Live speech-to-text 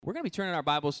We're going to be turning our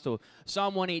Bibles to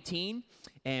Psalm 118,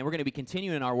 and we're going to be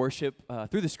continuing our worship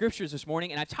through the Scriptures this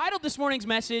morning. And I titled this morning's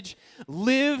message,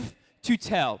 Live to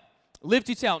Tell. Live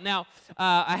to Tell. Now,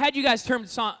 I had you guys turn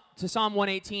to Psalm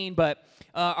 118, but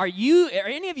are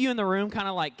any of you in the room kind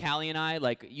of like Callie and I?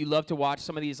 Like, you love to watch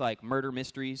some of these, like, murder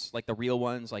mysteries, like the real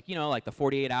ones, like, like the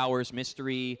 48 Hours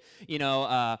Mystery,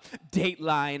 Dateline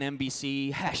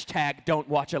NBC, hashtag don't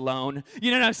watch alone.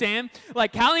 You know what I'm saying?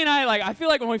 Like, Callie and I, like, I feel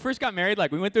like when we first got married,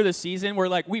 like, we went through this season where,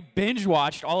 like, we binge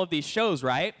watched all of these shows,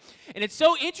 right? And it's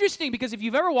so interesting because if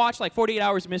you've ever watched, like, 48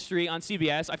 Hours Mystery on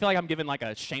CBS, I feel like I'm giving, like,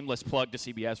 a shameless plug to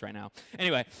CBS right now.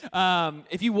 Anyway,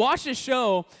 if you watch this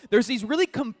show, there's these really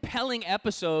compelling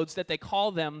episodes that they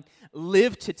call them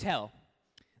Live to Tell.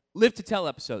 Live to Tell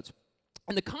episodes.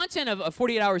 And the content of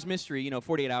 48 Hours Mystery,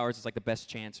 48 hours is like the best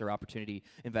chance or opportunity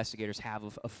investigators have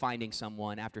of finding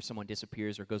someone after someone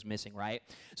disappears or goes missing, right?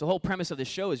 So the whole premise of this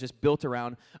show is just built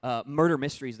around murder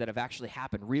mysteries that have actually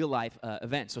happened, real-life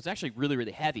events. So it's actually really,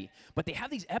 really heavy. But they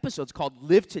have these episodes called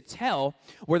Live to Tell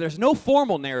where there's no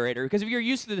formal narrator. Because if you're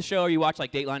used to the show or you watch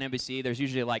like Dateline NBC, there's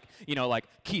usually like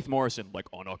Keith Morrison, like,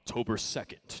 on October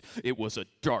 2nd, it was a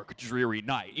dark, dreary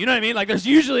night. You know what I mean? Like, there's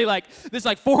usually like this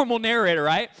like formal narrator,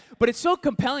 right? But it's so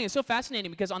compelling and so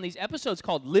fascinating because on these episodes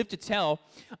called Live to Tell,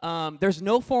 there's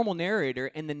no formal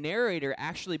narrator, and the narrator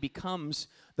actually becomes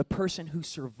the person who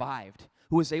survived,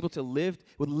 who was able to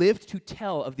live to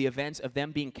tell of the events of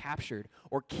them being captured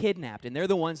or kidnapped, and they're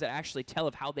the ones that actually tell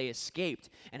of how they escaped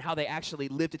and how they actually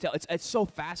lived to tell. It's so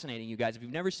fascinating, you guys. If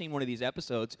you've never seen one of these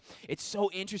episodes, it's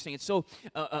so interesting. It's so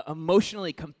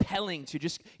emotionally compelling to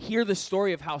just hear the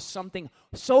story of how something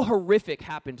so horrific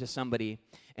happened to somebody,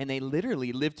 and they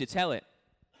literally lived to tell it.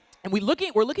 And we're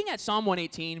looking at Psalm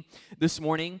 118 this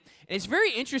morning, and it's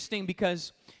very interesting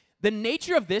because the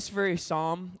nature of this very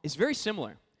psalm is very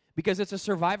similar because it's a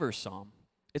survivor's psalm.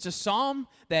 It's a psalm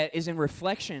that is in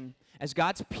reflection as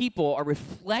God's people are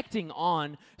reflecting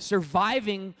on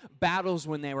surviving battles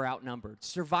when they were outnumbered,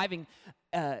 surviving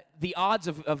the odds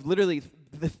of literally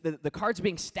the cards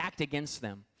being stacked against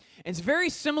them. And it's very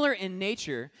similar in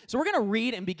nature. So we're going to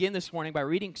read and begin this morning by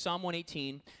reading Psalm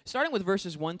 118, starting with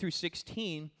verses 1 through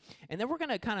 16. And then we're going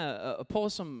to kind of pull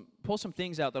some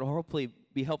things out that will hopefully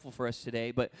be helpful for us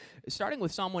today. But starting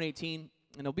with Psalm 118,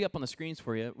 and it'll be up on the screens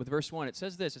for you, with verse 1, it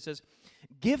says this. It says,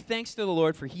 "Give thanks to the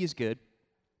Lord, for he is good.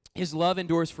 His love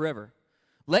endures forever.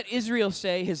 Let Israel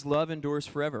say, his love endures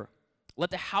forever.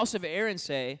 Let the house of Aaron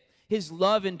say, his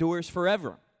love endures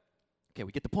forever." Okay,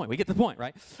 we get the point,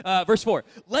 right? Verse 4,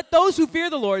 "Let those who fear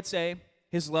the Lord say,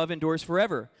 his love endures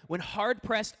forever. When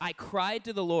hard-pressed, I cried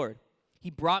to the Lord. He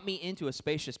brought me into a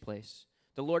spacious place.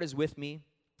 The Lord is with me.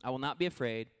 I will not be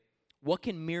afraid. What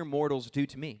can mere mortals do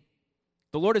to me?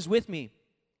 The Lord is with me.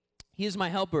 He is my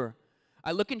helper.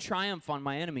 I look in triumph on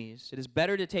my enemies. It is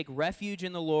better to take refuge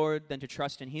in the Lord than to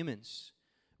trust in humans."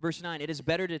 Verse 9, "It is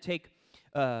better to take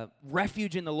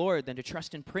refuge in the Lord than to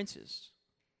trust in princes.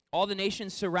 All the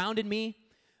nations surrounded me,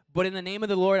 but in the name of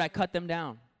the Lord I cut them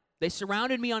down. They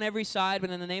surrounded me on every side, but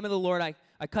in the name of the Lord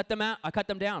I cut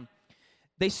them down.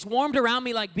 They swarmed around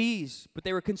me like bees, but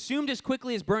they were consumed as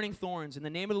quickly as burning thorns. In the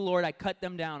name of the Lord I cut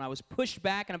them down. I was pushed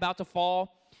back and about to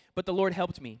fall, but the Lord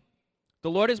helped me.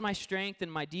 The Lord is my strength and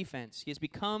my defense. He has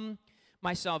become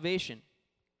my salvation.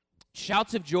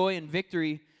 Shouts of joy and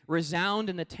victory resound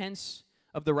in the tents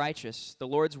of the righteous. The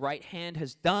Lord's right hand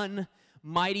has done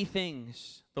mighty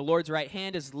things. The Lord's right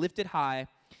hand is lifted high.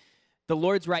 The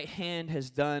Lord's right hand has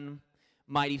done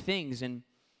mighty things." And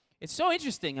it's so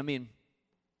interesting. I mean,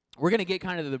 we're going to get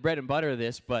kind of to the bread and butter of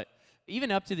this, but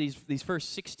even up to these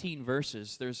first 16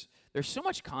 verses, there's so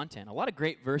much content, a lot of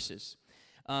great verses.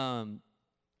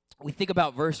 We think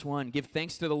about verse 1, "Give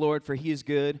thanks to the Lord, for he is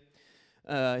good.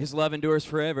 His love endures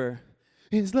forever."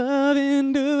 His love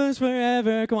endures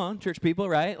forever. Come on, church people,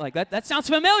 right? Like that sounds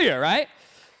familiar, right?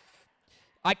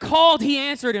 "I called, he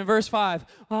answered," in verse 5.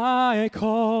 "I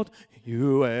called,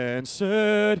 you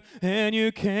answered, and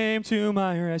you came to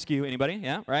my rescue." Anybody?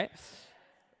 Yeah, right?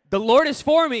 "The Lord is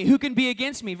for me. Who can be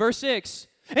against me?" Verse 6.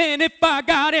 "And if our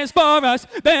God is for us,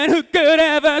 then who could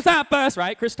ever stop us?"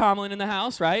 Right? Chris Tomlin in the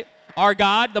house, right? Our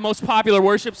God, the most popular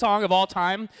worship song of all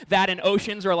time. That and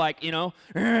Oceans are like,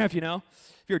 if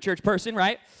you're a church person,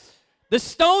 right? "The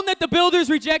stone that the builders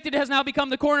rejected has now become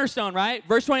the cornerstone," right?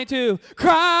 Verse 22,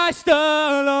 "Christ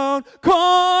alone,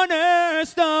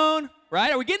 cornerstone,"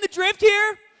 right? Are we getting the drift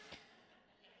here?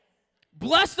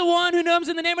 "Bless the one who comes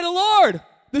in the name of the Lord."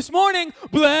 This morning,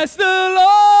 "Bless the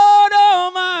Lord,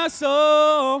 oh my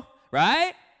soul,"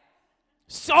 right?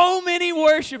 So many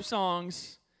worship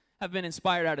songs have been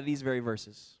inspired out of these very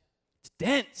verses. It's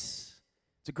dense.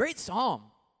 It's a great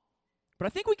psalm. But I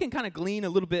think we can kind of glean a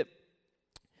little bit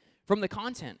from the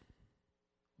content.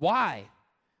 Why?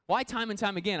 Why time and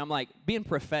time again? I'm like being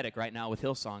prophetic right now with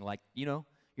Hillsong. Like, your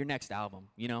next album,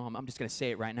 I'm just going to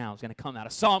say it right now. It's going to come out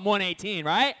of Psalm 118,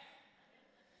 right?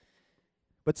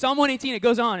 But Psalm 118, it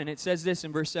goes on, and it says this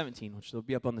in verse 17, which will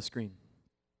be up on the screen.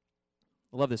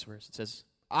 I love this verse. It says,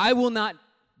 I will not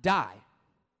die,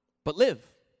 but live.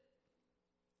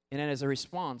 And then as a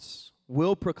response,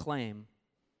 will proclaim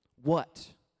what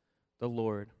the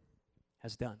Lord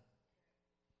has done.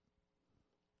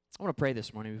 I want to pray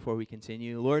this morning before we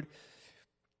continue. Lord,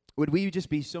 would we just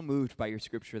be so moved by your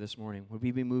scripture this morning? Would we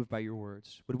be moved by your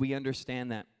words? Would we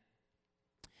understand that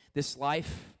this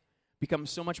life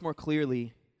becomes so much more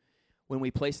clearly when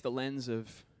we place the lens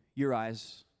of your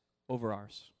eyes over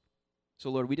ours?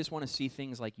 So, Lord, we just want to see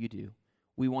things like you do.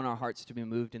 We want our hearts to be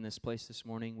moved in this place this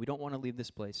morning. We don't want to leave this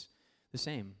place the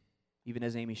same, even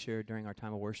as Amy shared during our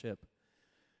time of worship.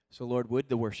 So, Lord, would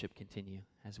the worship continue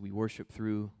as we worship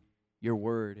through your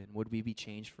word, and would we be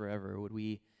changed forever? Would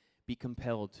we be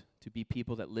compelled to be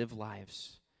people that live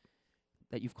lives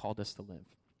that you've called us to live?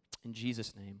 In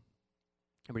Jesus' name,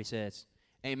 everybody says,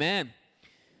 amen.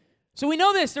 So we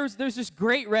know this. There's this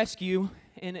great rescue,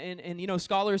 and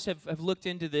scholars have looked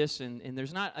into this, and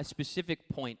there's not a specific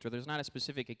point, or there's not a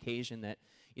specific occasion that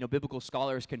biblical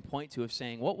scholars can point to of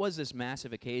saying, what was this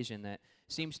massive occasion that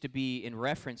seems to be in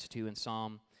reference to in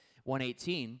Psalm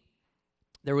 118?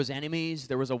 There was enemies,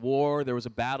 there was a war, there was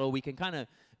a battle. We can kind of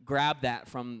grab that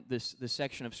from this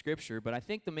section of Scripture, but I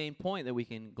think the main point that we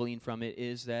can glean from it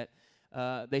is that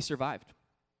they survived.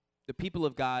 The people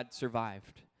of God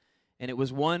survived. And it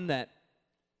was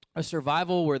a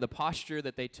survival where the posture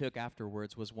that they took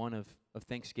afterwards was one of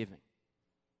thanksgiving.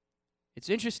 It's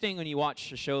interesting when you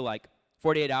watch a show like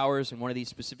 48 Hours and one of these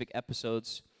specific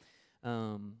episodes,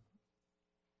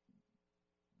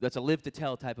 that's a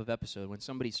live-to-tell type of episode, when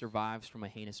somebody survives from a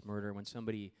heinous murder, when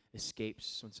somebody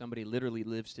escapes, when somebody literally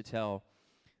lives to tell,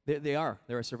 they're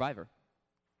a survivor.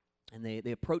 And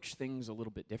they approach things a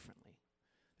little bit differently.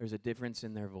 There's a difference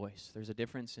in their voice. There's a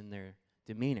difference in their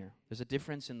demeanor. There's a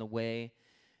difference in the way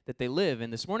that they live.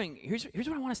 And this morning, here's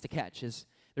what I want us to catch is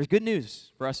there's good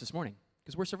news for us this morning,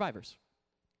 because we're survivors.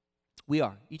 We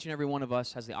are. Each and every one of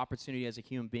us has the opportunity as a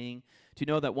human being to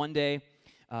know that one day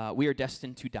we are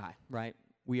destined to die, right?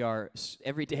 We are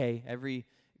every day, every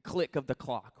click of the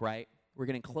clock, right? We're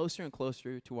getting closer and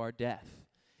closer to our death.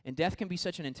 And death can be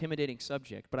such an intimidating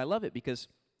subject, but I love it because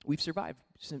we've survived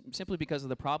simply because of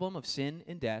the problem of sin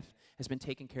and death has been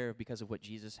taken care of because of what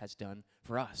Jesus has done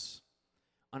for us.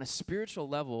 On a spiritual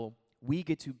level, we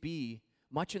get to be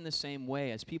much in the same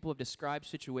way as people have described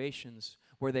situations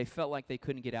where they felt like they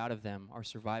couldn't get out of them are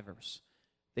survivors.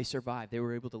 They survived. They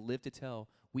were able to live to tell.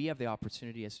 We have the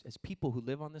opportunity as people who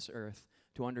live on this earth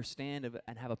to understand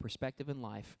and have a perspective in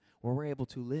life where we're able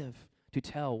to live to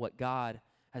tell what God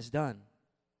has done.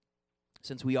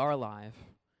 Since we are alive,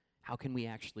 how can we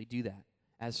actually do that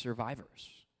as survivors?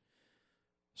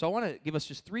 So I want to give us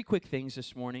just 3 quick things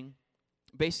this morning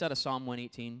based out of Psalm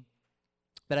 118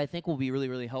 that I think will be really,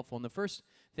 really helpful. And the first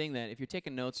thing that, if you're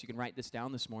taking notes, you can write this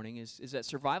down this morning, is that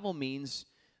survival means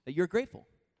that you're grateful.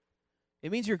 It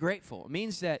means you're grateful. It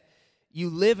means that you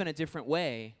live in a different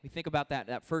way. We think about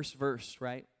that first verse,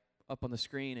 right, up on the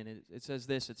screen, and it says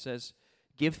this. It says,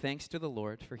 give thanks to the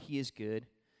Lord, for he is good.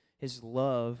 His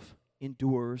love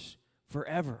endures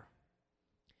forever.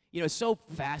 It's so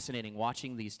fascinating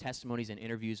watching these testimonies and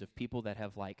interviews of people that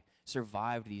have,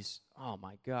 survived these, oh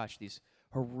my gosh, these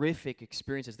horrific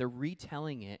experiences. They're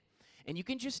retelling it, and you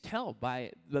can just tell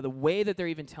by the way that they're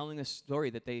even telling this story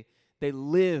that they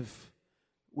live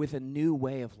with a new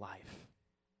way of life.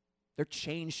 They're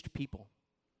changed people.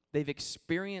 They've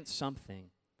experienced something,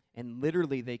 and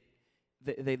literally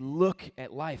they look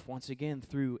at life once again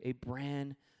through a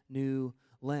brand new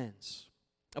lens.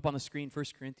 Up on the screen, 1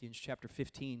 Corinthians chapter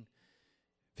 15,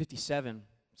 57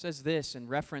 says this in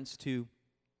reference to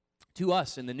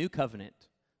us in the new covenant,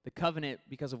 the covenant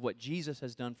because of what Jesus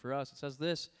has done for us. It says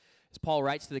this, as Paul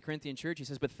writes to the Corinthian church, he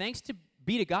says, but thanks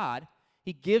be to God,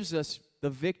 he gives us the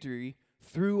victory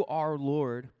through our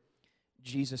Lord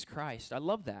Jesus Christ. I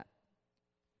love that.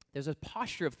 There's a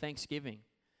posture of thanksgiving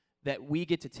that we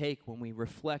get to take when we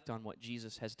reflect on what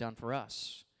Jesus has done for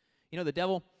us. The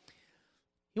devil,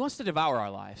 he wants to devour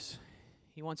our lives.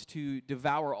 He wants to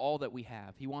devour all that we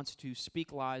have. He wants to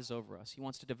speak lies over us. He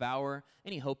wants to devour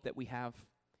any hope that we have.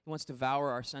 He wants to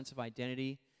devour our sense of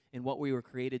identity and what we were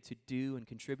created to do and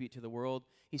contribute to the world.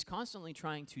 He's constantly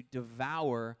trying to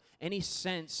devour any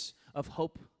sense of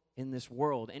hope in this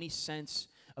world, any sense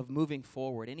of moving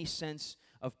forward, any sense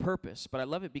of purpose. But I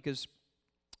love it because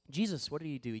Jesus, what did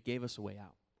he do? He gave us a way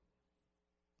out.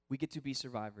 We get to be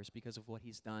survivors because of what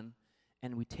he's done,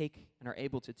 and we take and are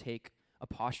able to take a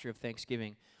posture of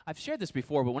thanksgiving. I've shared this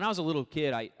before, but when I was a little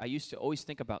kid, I used to always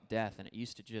think about death, and it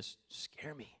used to just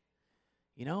scare me.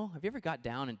 You know, have you ever got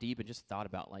down and deep and just thought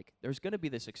about, like, there's going to be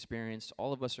this experience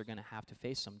all of us are going to have to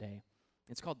face someday.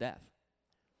 It's called death.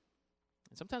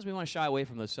 And sometimes we want to shy away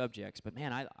from those subjects, but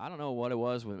man, I don't know what it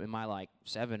was in my, like,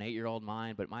 7, 8-year-old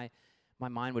mind, but my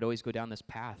mind would always go down this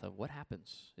path of what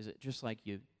happens. Is it just like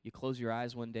you close your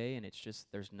eyes one day and it's just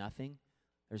there's nothing?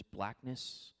 There's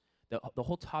blackness. The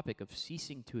whole topic of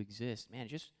ceasing to exist, man,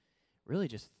 just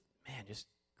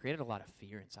created a lot of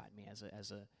fear inside me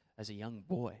as a young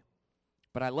boy.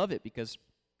 But I love it because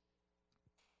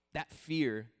that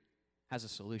fear has a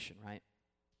solution, right?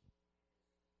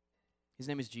 His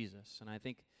name is Jesus, and I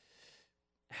think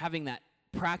having that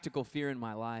practical fear in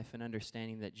my life and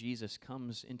understanding that Jesus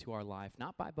comes into our life,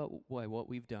 not by what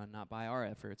we've done, not by our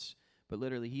efforts, but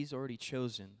literally he's already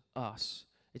chosen us.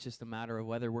 It's just a matter of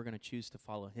whether we're going to choose to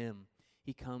follow him.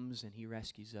 He comes and he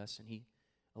rescues us, and he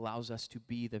allows us to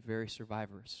be the very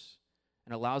survivors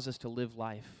and allows us to live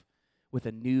life with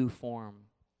a new form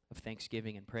of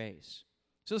thanksgiving and praise.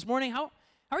 So this morning, how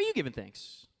are you giving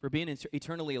thanks for being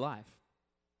eternally alive?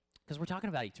 Because we're talking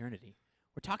about eternity.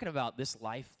 We're talking about this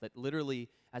life that literally,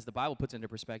 as the Bible puts into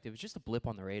perspective, is just a blip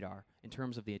on the radar in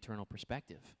terms of the eternal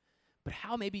perspective. But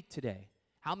how maybe today,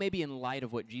 how maybe in light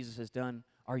of what Jesus has done,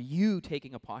 are you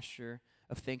taking a posture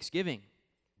of thanksgiving?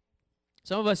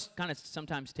 Some of us kind of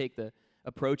sometimes take the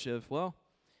approach of, well,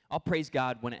 I'll praise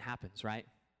God when it happens, right?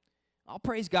 I'll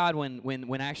praise God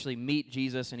when I actually meet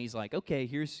Jesus and he's like, okay,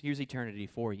 here's eternity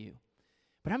for you.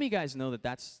 But how many of you guys know that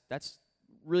that's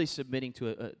really submitting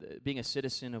to being a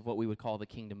citizen of what we would call the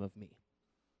kingdom of me?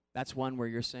 That's one where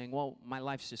you're saying, well, my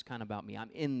life's just kind of about me.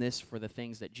 I'm in this for the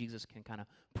things that Jesus can kind of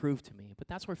prove to me. But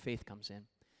that's where faith comes in.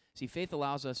 See, faith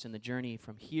allows us in the journey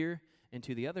from here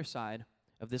into the other side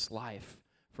of this life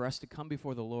for us to come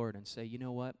before the Lord and say, you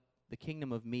know what? The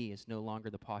kingdom of me is no longer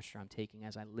the posture I'm taking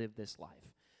as I live this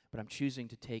life. But I'm choosing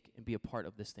to take and be a part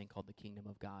of this thing called the kingdom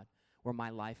of God, where my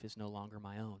life is no longer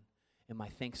my own. And my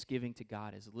thanksgiving to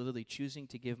God is literally choosing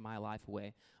to give my life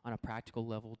away on a practical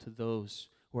level to those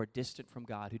who are distant from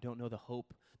God, who don't know the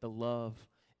hope, the love,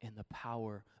 and the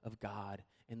power of God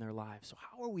in their lives. So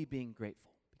how are we being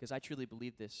grateful? Because I truly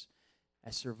believe this.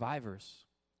 As survivors,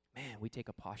 man, we take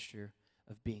a posture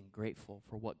of being grateful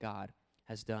for what God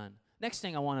has done. Next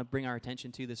thing I want to bring our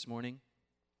attention to this morning,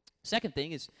 second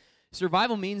thing is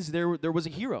survival means there was a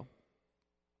hero.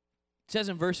 It says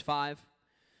in verse 5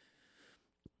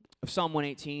 of Psalm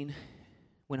 118,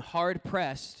 when hard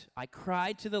pressed, I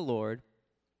cried to the Lord.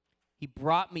 He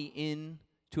brought me in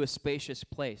to a spacious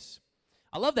place.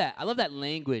 I love that. I love that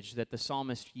language that the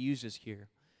psalmist uses here,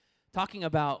 talking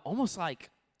about almost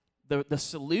like the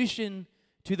solution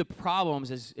to the problems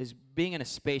is being in a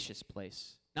spacious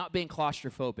place, not being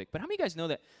claustrophobic. But how many of you guys know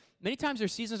that many times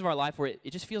there's seasons of our life where it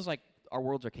just feels like our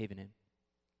worlds are caving in?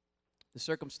 The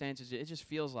circumstances, it just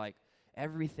feels like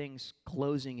everything's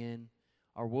closing in.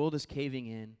 Our world is caving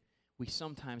in. We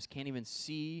sometimes can't even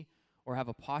see or have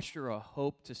a posture or a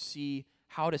hope to see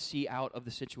how to see out of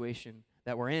the situation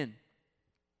that we're in.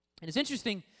 And it's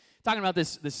interesting talking about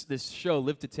this show,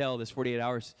 Live to Tell, this 48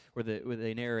 hours where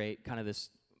they narrate kind of this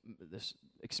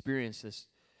experience, this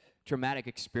traumatic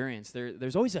experience.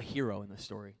 There's always a hero in the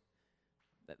story.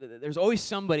 There's always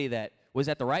somebody that was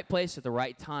at the right place at the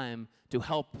right time to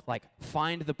help, like,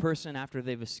 find the person after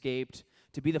they've escaped,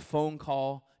 to be the phone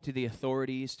call to the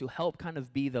authorities, to help kind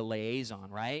of be the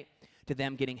liaison, right, to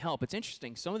them getting help. It's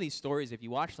interesting. Some of these stories, if you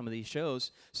watch some of these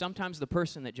shows, sometimes the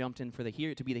person that jumped in for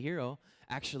to be the hero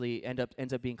actually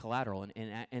ends up being collateral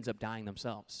and ends up dying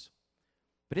themselves.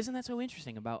 But isn't that so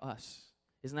interesting about us?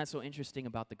 Isn't that so interesting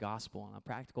about the gospel in a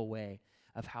practical way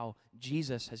of how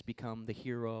Jesus has become the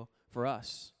hero for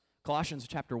us? Colossians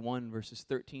chapter 1, verses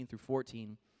 13 through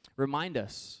 14 remind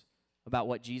us about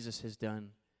what Jesus has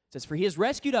done. It says, for he has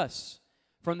rescued us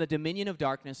from the dominion of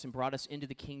darkness and brought us into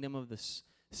the kingdom of the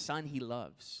Son he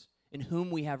loves, in whom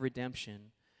we have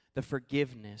redemption, the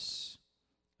forgiveness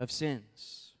of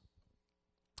sins.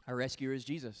 Our rescuer is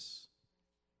Jesus.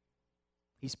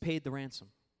 He's paid the ransom.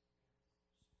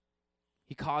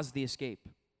 He caused the escape.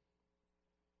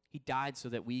 He died so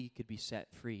that we could be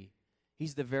set free.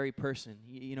 He's the very person.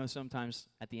 You know, sometimes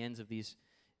at the ends of these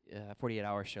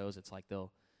 48-hour shows, it's like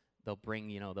they'll they'll bring,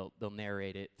 they'll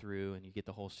narrate it through, and you get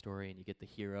the whole story, and you get the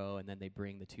hero, and then they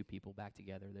bring the two people back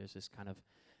together. There's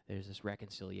this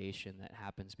reconciliation that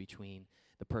happens between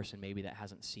the person maybe that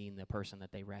hasn't seen the person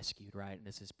that they rescued, right? And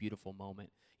it's this beautiful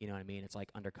moment, you know what I mean? It's like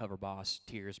Undercover Boss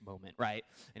tears moment, right?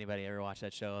 Anybody ever watch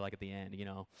that show, like at the end,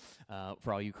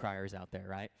 for all you criers out there,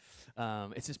 right?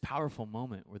 It's this powerful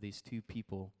moment where these two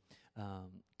people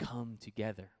come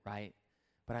together, right?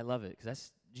 But I love it because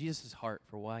that's Jesus' heart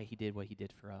for why he did what he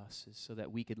did for us, is so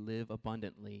that we could live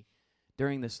abundantly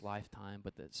during this lifetime,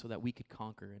 but so that we could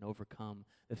conquer and overcome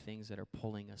the things that are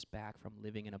pulling us back from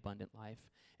living an abundant life,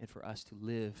 and for us to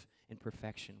live in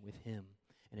perfection with him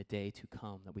in a day to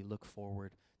come that we look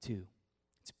forward to.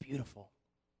 It's beautiful.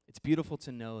 It's beautiful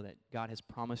to know that God has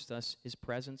promised us his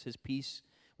presence, his peace,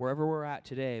 wherever we're at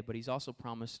today, but he's also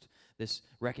promised this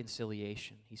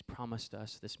reconciliation. He's promised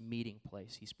us this meeting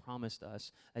place. He's promised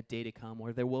us a day to come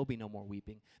where there will be no more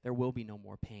weeping, there will be no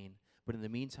more pain. But in the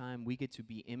meantime, we get to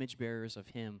be image bearers of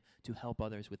him to help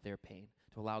others with their pain,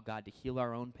 to allow God to heal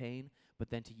our own pain,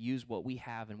 but then to use what we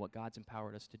have and what God's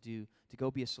empowered us to do to go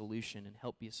be a solution and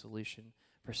help be a solution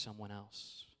for someone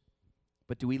else.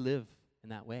 But do we live in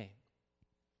that way?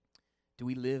 Do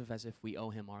we live as if we owe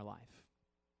him our life?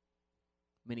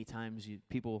 Many times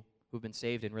people who've been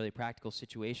saved in really practical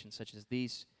situations such as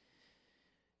these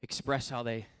express how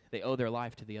they owe their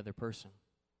life to the other person.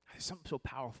 There's something so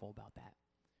powerful about that.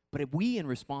 But if we, in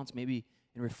response, maybe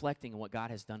in reflecting on what God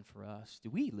has done for us, do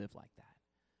we live like that?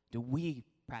 Do we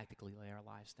practically lay our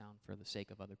lives down for the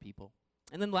sake of other people?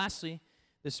 And then lastly,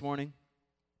 this morning,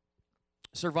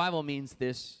 survival means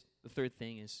this. The third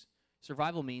thing is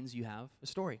survival means you have a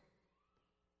story.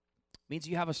 It means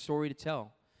you have a story to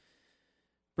tell.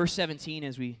 Verse 17,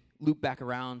 as we loop back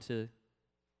around to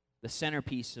the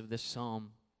centerpiece of this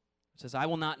psalm, it says, I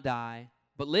will not die,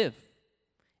 but live,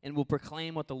 and will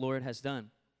proclaim what the Lord has done.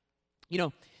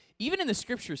 Even in the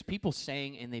scriptures, people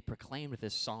sang and they proclaimed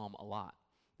this psalm a lot.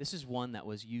 This is one that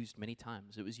was used many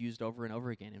times. It was used over and over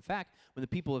again. In fact, when the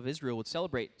people of Israel would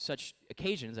celebrate such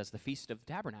occasions as the Feast of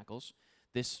the Tabernacles,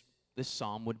 this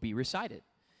psalm would be recited.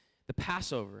 The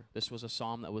Passover, this was a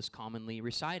psalm that was commonly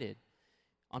recited.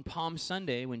 On Palm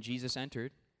Sunday, when Jesus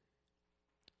entered,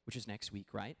 which is next week,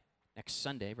 right? Next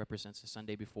Sunday represents the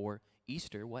Sunday before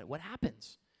Easter. What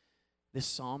happens? This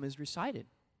psalm is recited.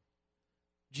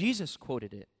 Jesus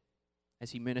quoted it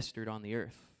as he ministered on the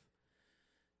earth.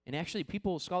 And actually,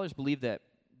 scholars believe that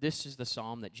this is the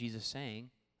psalm that Jesus sang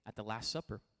at the Last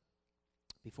Supper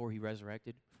before he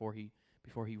resurrected,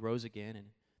 before he rose again, and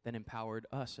then empowered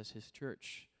us as his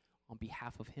church on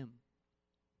behalf of him.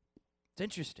 It's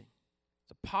interesting.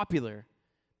 It's a popular,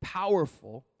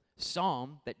 powerful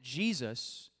psalm that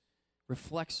Jesus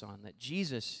reflects on, that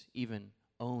Jesus even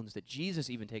owns, that Jesus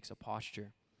even takes a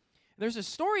posture. There's a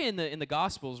story in the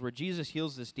Gospels where Jesus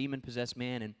heals this demon-possessed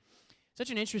man, and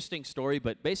such an interesting story,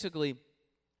 but basically,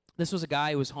 this was a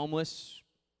guy who was homeless,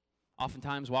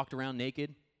 oftentimes walked around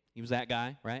naked. He was that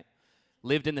guy, right?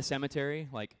 Lived in the cemetery.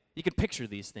 Like, you can picture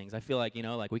these things. I feel like,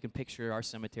 we can picture our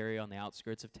cemetery on the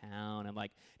outskirts of town, and I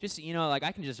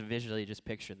can just visually just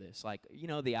picture this. Like,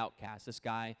 the outcast, this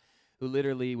guy who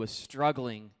literally was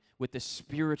struggling with this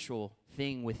spiritual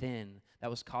thing within that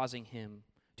was causing him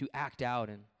to act out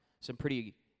in some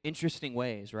pretty interesting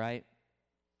ways, right?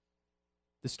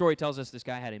 The story tells us this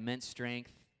guy had immense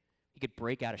strength. He could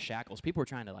break out of shackles. People were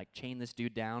trying to chain this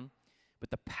dude down,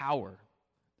 but the power,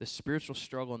 the spiritual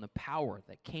struggle and the power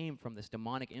that came from this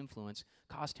demonic influence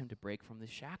caused him to break from the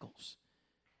shackles.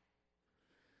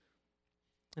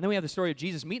 And then we have the story of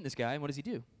Jesus meeting this guy, and what does he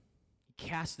do? He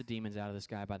casts the demons out of this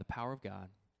guy by the power of God,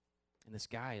 and this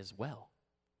guy is well.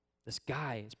 This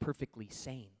guy is perfectly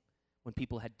sane when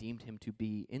people had deemed him to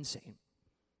be insane.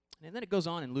 And then it goes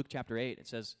on in Luke chapter 8. It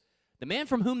says, the man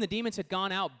from whom the demons had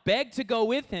gone out begged to go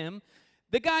with him.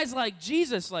 The guy's like,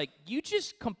 Jesus, you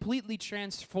just completely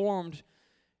transformed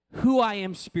who I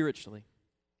am spiritually.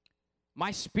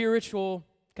 My spiritual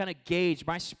kind of gauge,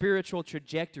 my spiritual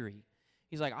trajectory.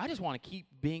 He's like, I just want to keep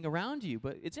being around you.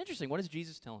 But it's interesting. What does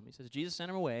Jesus tell him? He says, Jesus sent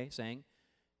him away saying,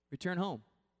 return home.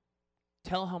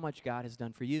 Tell how much God has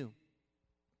done for you.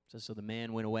 So the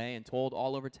man went away and told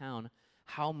all over town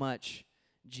how much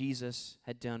Jesus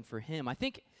had done for him. I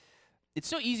think it's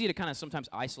so easy to kind of sometimes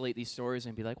isolate these stories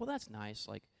and be like, well, that's nice.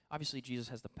 Obviously, Jesus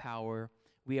has the power.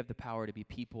 We have the power to be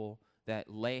people that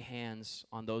lay hands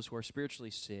on those who are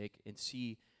spiritually sick and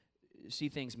see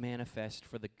things manifest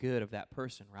for the good of that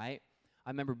person, right?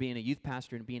 I remember being a youth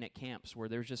pastor and being at camps where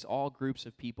there's just all groups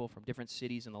of people from different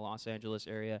cities in the Los Angeles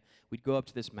area. We'd go up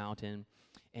to this mountain,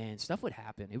 and stuff would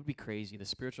happen. It would be crazy. The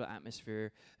spiritual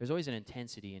atmosphere, there's always an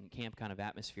intensity in camp kind of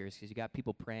atmospheres because you got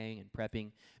people praying and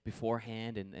prepping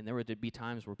beforehand, and there would be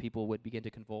times where people would begin to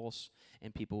convulse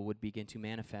and people would begin to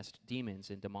manifest demons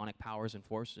and demonic powers and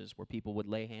forces where people would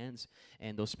lay hands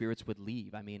and those spirits would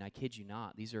leave. I mean, I kid you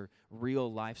not. These are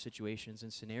real life situations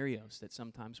and scenarios that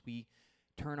sometimes we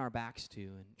turn our backs to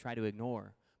and try to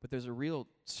ignore. But there's a real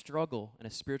struggle and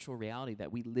a spiritual reality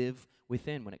that we live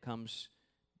within when it comes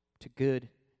to good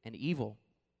and evil.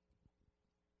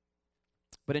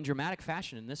 But in dramatic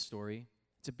fashion in this story,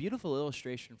 it's a beautiful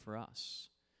illustration for us.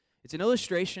 It's an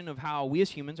illustration of how we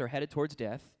as humans are headed towards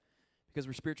death because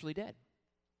we're spiritually dead.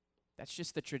 That's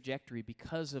just the trajectory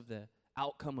because of the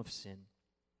outcome of sin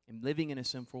and living in a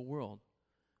sinful world.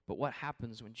 But what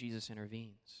happens when Jesus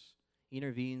intervenes? He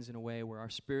intervenes in a way where our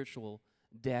spiritual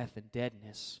death and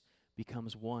deadness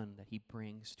becomes one that he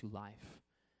brings to life,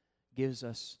 gives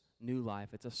us new life.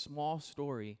 It's a small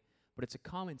story, but it's a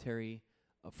commentary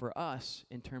for us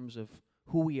in terms of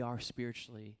who we are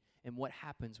spiritually and what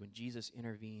happens when Jesus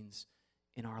intervenes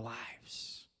in our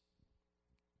lives.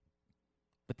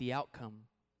 But the outcome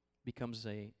becomes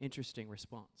an interesting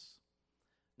response.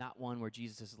 Not one where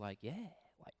Jesus is like, yeah,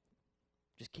 like,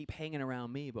 just keep hanging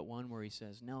around me, but one where he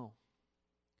says, no,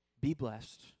 be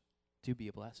blessed to be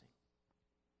a blessing.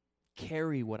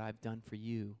 Carry what I've done for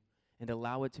you and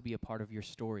allow it to be a part of your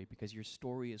story, because your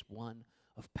story is one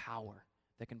of power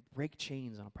that can break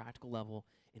chains on a practical level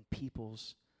in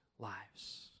people's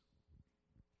lives.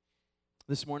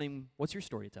 This morning, what's your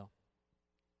story to tell?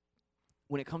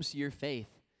 When it comes to your faith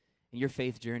and your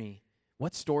faith journey,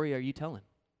 what story are you telling?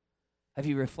 Have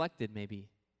you reflected maybe?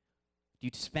 Do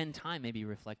you spend time maybe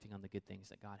reflecting on the good things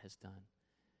that God has done?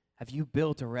 Have you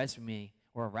built a resume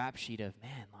or a rap sheet of,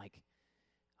 man, like,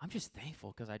 I'm just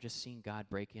thankful because I just seen God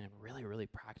break in really, really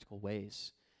practical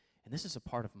ways. And this is a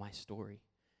part of my story.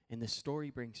 And this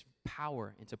story brings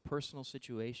power into personal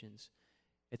situations,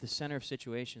 at the center of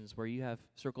situations where you have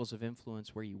circles of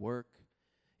influence where you work,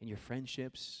 in your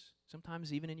friendships,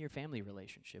 sometimes even in your family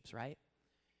relationships, right?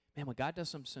 Man, when God does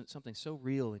something so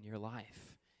real in your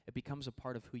life, it becomes a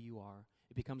part of who you are.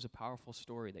 It becomes a powerful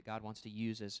story that God wants to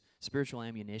use as spiritual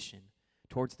ammunition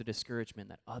towards the discouragement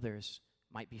that others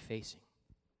might be facing.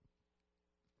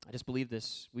 I just believe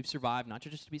this. We've survived, not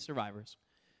just to be survivors,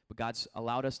 but God's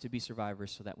allowed us to be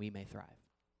survivors so that we may thrive.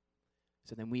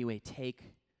 So then we may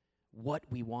take what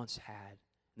we once had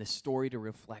and the story to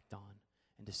reflect on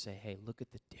and to say, hey, look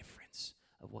at the difference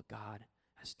of what God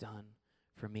has done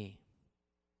for me.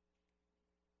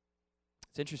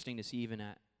 It's interesting to see even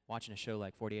at watching a show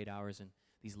like 48 Hours and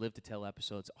these Live to Tell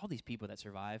episodes, all these people that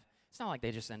survive, it's not like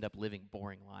they just end up living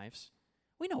boring lives.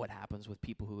 We know what happens with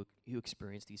people who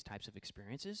experience these types of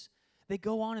experiences. They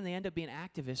go on and they end up being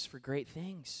activists for great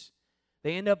things.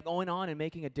 They end up going on and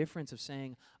making a difference of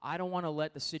saying, I don't want to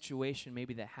let the situation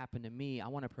maybe that happened to me, I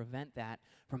want to prevent that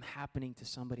from happening to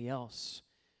somebody else.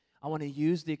 I want to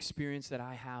use the experience that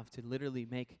I have to literally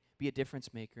be a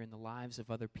difference maker in the lives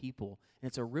of other people. And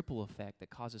it's a ripple effect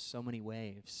that causes so many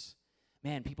waves.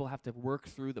 Man, people have to work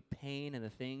through the pain and the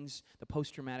things, the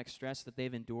post-traumatic stress that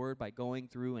they've endured by going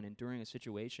through and enduring a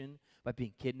situation, by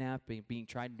being kidnapped, being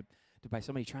tried by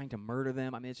somebody trying to murder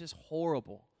them. I mean, it's just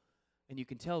horrible. And you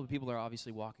can tell people are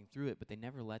obviously walking through it, but they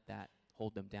never let that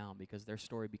hold them down because their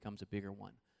story becomes a bigger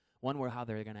one. One where how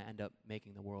they're going to end up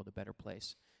making the world a better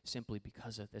place simply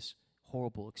because of this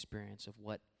horrible experience of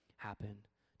what happened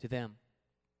to them.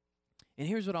 And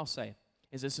here's what I'll say.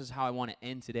 This is how I want to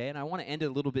end today, and I want to end it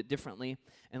a little bit differently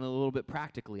and a little bit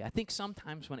practically. I think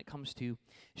sometimes when it comes to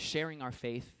sharing our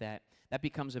faith, that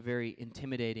becomes a very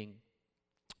intimidating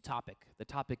topic. The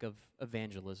topic of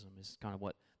evangelism is kind of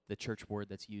what the church word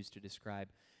that's used to describe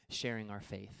sharing our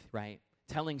faith, right?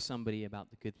 Telling somebody about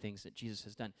the good things that Jesus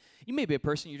has done. You may be a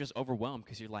person, you're just overwhelmed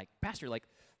because you're like, Pastor, like,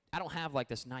 I don't have like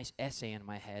this nice essay in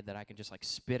my head that I can just like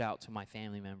spit out to my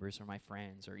family members or my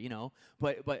friends or,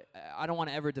 but I don't want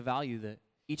to ever devalue that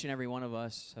each and every one of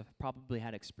us have probably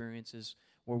had experiences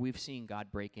where we've seen God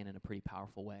break in a pretty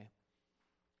powerful way.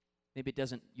 Maybe it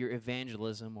doesn't, your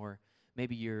evangelism or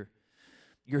maybe your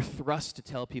thrust to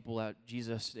tell people about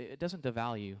Jesus, it doesn't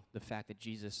devalue the fact that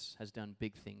Jesus has done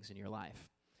big things in your life.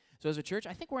 So as a church,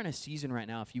 I think we're in a season right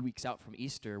now, a few weeks out from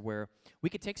Easter, where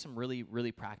we could take some really,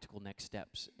 really practical next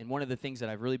steps. And one of the things that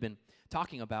I've really been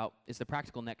talking about is the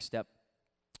practical next step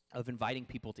of inviting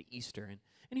people to Easter.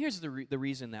 And here's the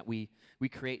reason that we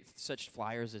create such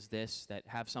flyers as this that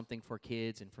have something for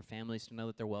kids and for families to know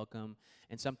that they're welcome,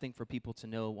 and something for people to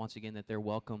know, once again, that they're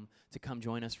welcome to come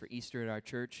join us for Easter at our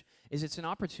church, is it's an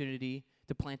opportunity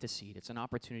to plant a seed. It's an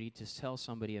opportunity to tell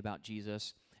somebody about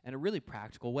Jesus in a really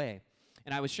practical way.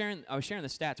 And I was sharing the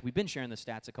stats. We've been sharing the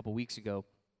stats a couple weeks ago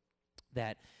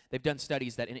that they've done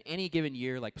studies that in any given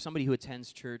year, like somebody who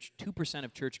attends church, 2%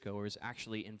 of churchgoers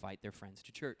actually invite their friends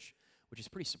to church, which is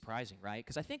pretty surprising, right?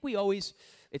 Because I think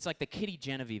it's like the Kitty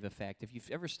Genevieve effect. If you've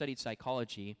ever studied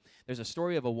psychology, there's a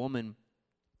story of a woman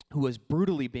who was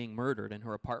brutally being murdered in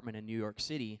her apartment in New York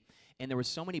City, and there were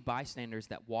so many bystanders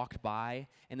that walked by,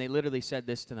 and they literally said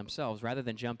this to themselves. Rather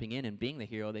than jumping in and being the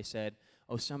hero, they said,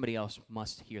 oh, somebody else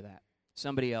must hear that.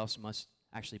 Somebody else must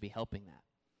actually be helping that.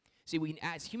 See,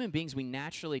 as human beings, we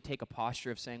naturally take a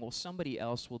posture of saying, well, somebody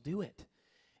else will do it.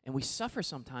 And we suffer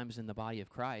sometimes in the body of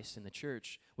Christ, in the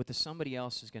church, with the somebody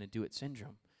else is going to do it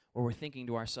syndrome, where we're thinking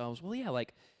to ourselves, well,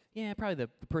 probably the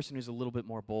person who's a little bit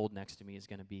more bold next to me is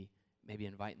going to be maybe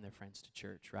inviting their friends to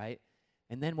church, right?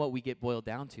 And then what we get boiled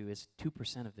down to is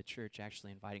 2% of the church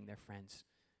actually inviting their friends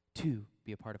to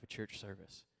be a part of a church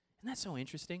service. Isn't that so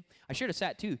interesting? I shared a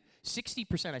stat too.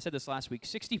 60%, I said this last week,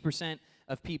 60%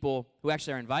 of people who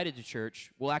actually are invited to church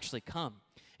will actually come.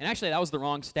 And actually, that was the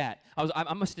wrong stat.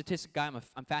 I'm a statistic guy.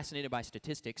 I'm fascinated by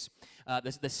statistics.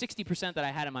 The 60% that I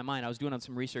had in my mind, I was doing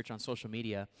some research on social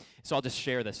media, so I'll just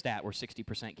share the stat where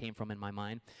 60% came from in my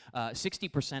mind.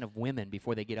 60% of women,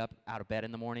 before they get up out of bed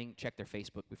in the morning, check their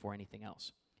Facebook before anything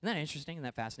else. Isn't that interesting? Isn't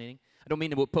that fascinating? I don't mean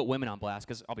to put women on blast,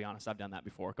 because I'll be honest, I've done that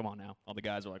before. Come on now. All the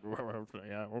guys are like,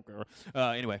 yeah, okay.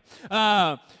 Anyway.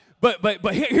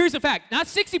 But here's the fact. Not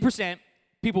 60%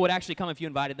 people would actually come if you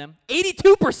invited them.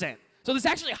 82%. So this is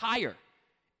actually higher.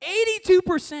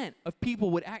 82% of people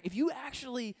would if you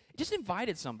actually just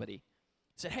invited somebody,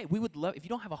 said, hey, we would love, if you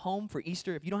don't have a home for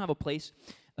Easter, if you don't have a place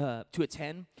to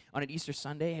attend on an Easter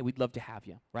Sunday, hey, we'd love to have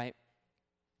you, right?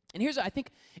 And here's, I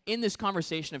think, in this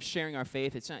conversation of sharing our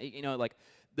faith, it's not, like,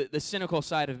 the cynical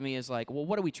side of me is like, well,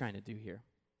 what are we trying to do here?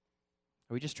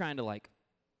 Are we just trying to, like,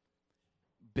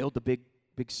 build the big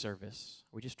service?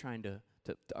 Are we just trying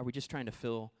to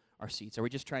fill our seats? Are we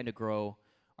just trying to grow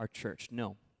our church?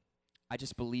 No. I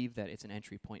just believe that it's an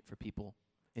entry point for people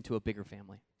into a bigger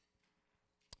family.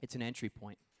 It's an entry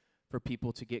point for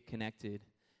people to get connected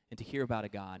and to hear about a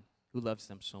God who loves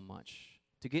them so much.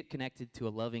 To get connected to a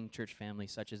loving church family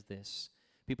such as this,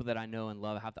 people that I know and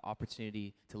love have the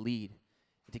opportunity to lead,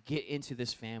 to get into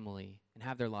this family and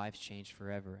have their lives changed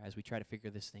forever as we try to figure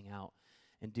this thing out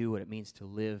and do what it means to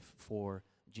live for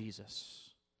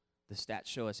Jesus. The stats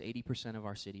show us 80% of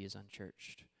our city is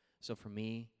unchurched. So for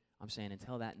me, I'm saying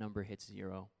until that number hits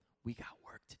 0, we got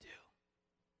work to do.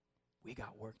 We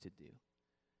got work to do.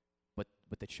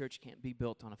 But the church can't be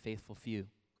built on a faithful few.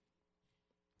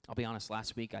 I'll be honest,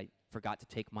 last week I forgot to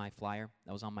take my flyer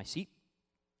that was on my seat.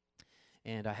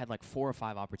 And I had like 4 or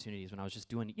 5 opportunities when I was just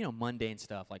doing, mundane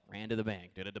stuff, like ran to the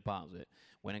bank, did a deposit,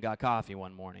 went and got coffee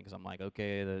one morning because I'm like,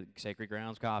 okay, the Sacred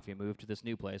Grounds Coffee moved to this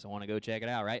new place. I want to go check it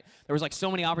out, right? There was like so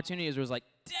many opportunities where it was like,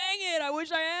 dang it, I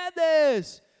wish I had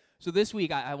this. So this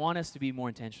week, I want us to be more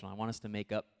intentional. I want us to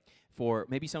make up for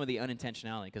maybe some of the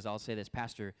unintentionality, because I'll say this,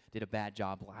 Pastor did a bad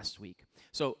job last week.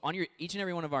 So on each and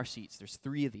every one of our seats, there's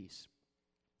 3 of these.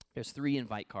 There's 3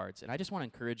 invite cards, and I just want to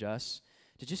encourage us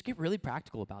to just get really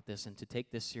practical about this and to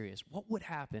take this serious. What would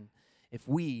happen if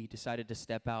we decided to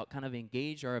step out, kind of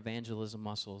engage our evangelism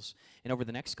muscles, and over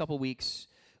the next couple weeks,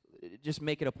 just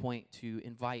make it a point to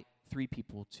invite 3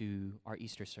 people to our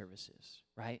Easter services,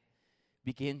 right?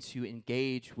 Begin to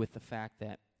engage with the fact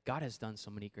that God has done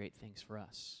so many great things for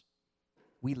us.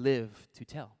 We live to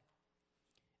tell.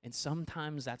 And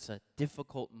sometimes that's a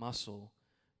difficult muscle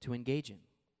to engage in.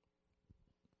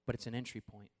 But it's an entry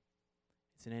point.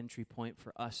 It's an entry point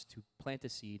for us to plant a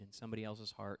seed in somebody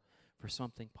else's heart for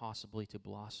something possibly to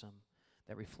blossom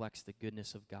that reflects the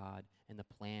goodness of God and the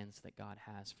plans that God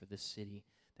has for this city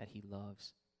that he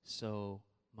loves so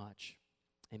much.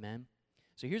 Amen?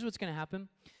 So here's what's going to happen.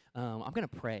 I'm going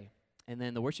to pray, and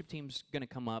then the worship team's going to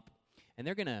come up, and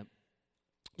they're going to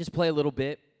just play a little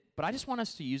bit, but I just want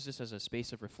us to use this as a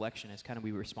space of reflection as kind of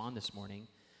we respond this morning,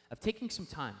 of taking some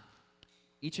time.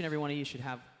 Each and every one of you should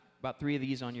have about 3 of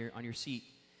these on your seat,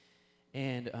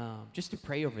 and just to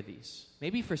pray over these.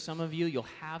 Maybe for some of you, you'll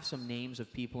have some names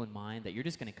of people in mind that you're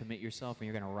just going to commit yourself, and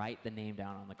you're going to write the name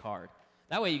down on the card.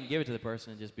 That way you can give it to the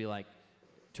person and just be like,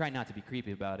 try not to be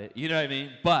creepy about it, you know what I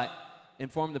mean? But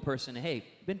inform the person, hey,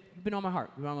 you've been on my heart,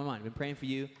 you've been on my mind, I've been praying for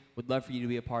you, would love for you to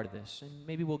be a part of this. And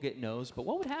maybe we'll get no's, but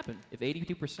what would happen if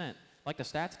 82%, like the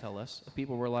stats tell us, of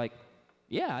people were like,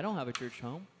 yeah, I don't have a church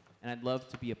home, and I'd love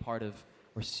to be a part of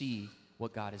or see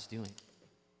what God is doing,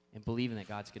 and believing that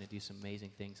God's going to do some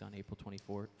amazing things on April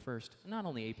 21st. Not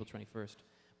only April 21st,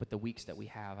 but the weeks that we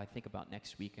have. I think about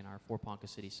next week in our Fort Ponca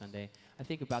City Sunday. I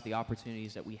think about the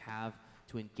opportunities that we have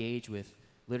to engage with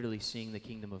literally seeing the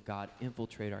kingdom of God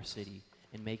infiltrate our city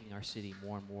in making our city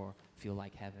more and more feel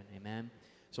like heaven. Amen.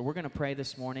 So we're going to pray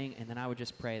this morning, and then I would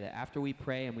just pray that after we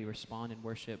pray and we respond in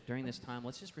worship, during this time,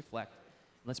 let's just reflect.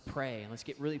 Let's pray, and let's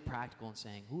get really practical in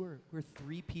saying, who are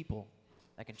 3 people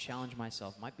that can challenge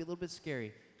myself? Might be a little bit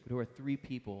scary, but who are 3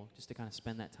 people just to kind of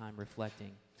spend that time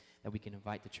reflecting that we can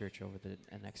invite the church over the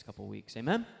next couple weeks.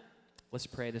 Amen? Let's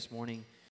pray this morning.